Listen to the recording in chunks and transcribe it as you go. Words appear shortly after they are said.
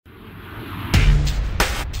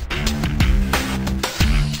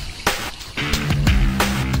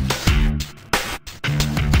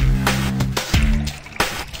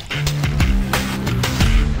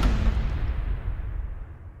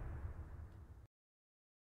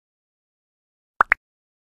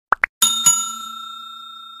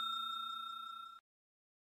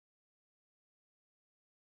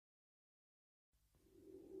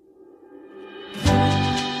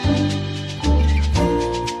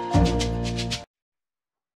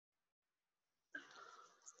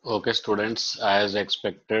Okay, students, as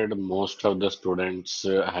expected, most of the students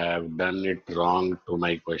have done it wrong to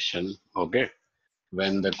my question. Okay,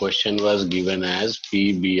 when the question was given as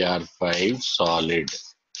PBr5 solid,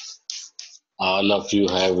 all of you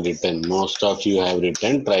have written, most of you have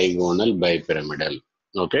written trigonal bipyramidal.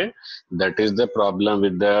 Okay, that is the problem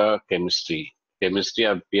with the chemistry. Chemistry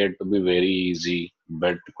appeared to be very easy,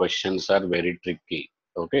 but questions are very tricky.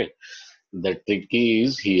 Okay, the tricky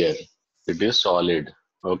is here. It is solid.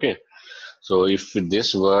 Okay. So if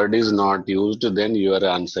this word is not used, then your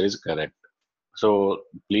answer is correct. So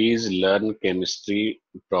please learn chemistry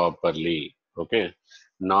properly. Okay.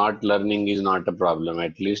 Not learning is not a problem.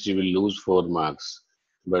 At least you will lose 4 marks.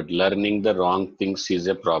 But learning the wrong things is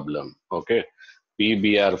a problem. Okay.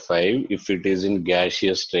 PBr5, if it is in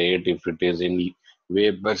gaseous state, if it is in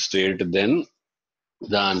vapor state, then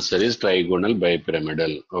the answer is trigonal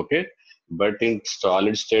bipyramidal. Okay. But in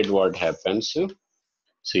solid state, what happens?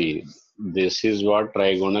 See, this is what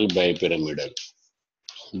trigonal bipyramidal.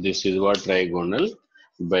 This is what trigonal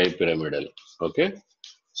bipyramidal. Okay.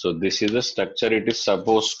 So this is the structure it is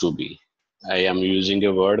supposed to be. I am using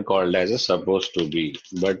a word called as a supposed to be,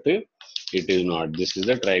 but it is not. This is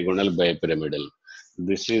the trigonal bipyramidal.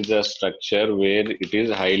 This is the structure where it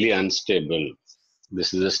is highly unstable.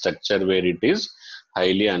 This is a structure where it is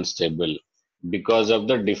highly unstable because of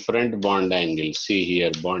the different bond angles. See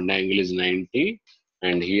here, bond angle is 90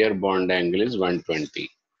 and here bond angle is 120.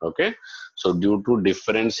 Okay. So due to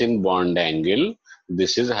difference in bond angle,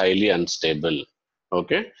 this is highly unstable.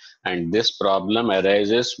 Okay. And this problem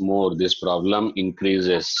arises more. This problem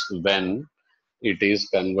increases when it is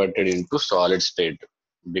converted into solid state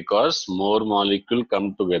because more molecule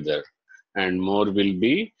come together and more will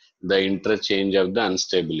be the interchange of the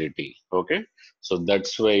instability. Okay, so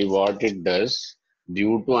that's why what it does,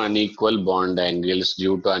 due to unequal bond angles,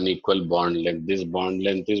 due to unequal bond length, this bond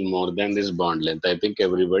length is more than this bond length. I think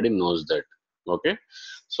everybody knows that. Okay,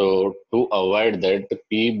 so to avoid that,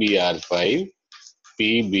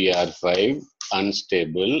 PBr5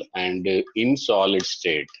 unstable and in solid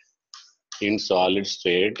state. In solid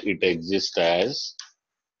state, it exists as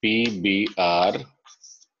PBr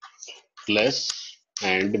plus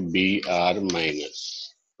and Br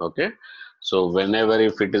minus. Okay. So whenever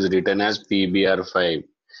if it is written as PBr5,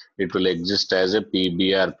 it will exist as a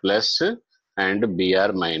PBr plus and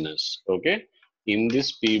Br minus. Okay. In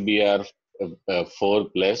this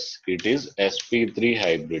PBr4 plus, it is sp3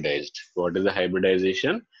 hybridized. What is the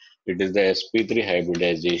hybridization? It is the sp3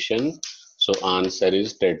 hybridization. So answer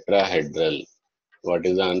is tetrahedral. What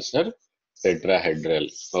is the answer?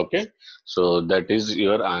 Tetrahedral. Okay. So that is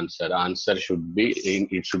your answer. Answer should be in,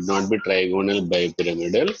 it should not be trigonal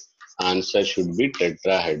bipyramidal. Answer should be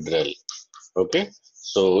tetrahedral. Okay.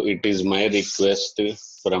 So it is my request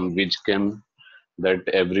from VIJ CHEM that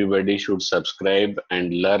everybody should subscribe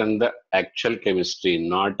and learn the actual chemistry,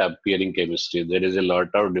 not appearing chemistry. There is a lot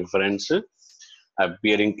of difference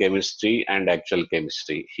appearing chemistry and actual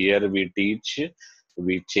chemistry. Here we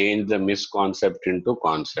change the misconcept into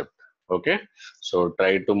concept. Okay, so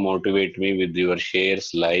try to motivate me with your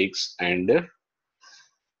shares, likes, and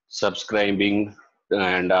subscribing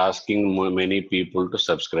and asking many people to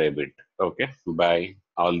subscribe it. Okay, bye.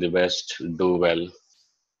 All the best. Do well.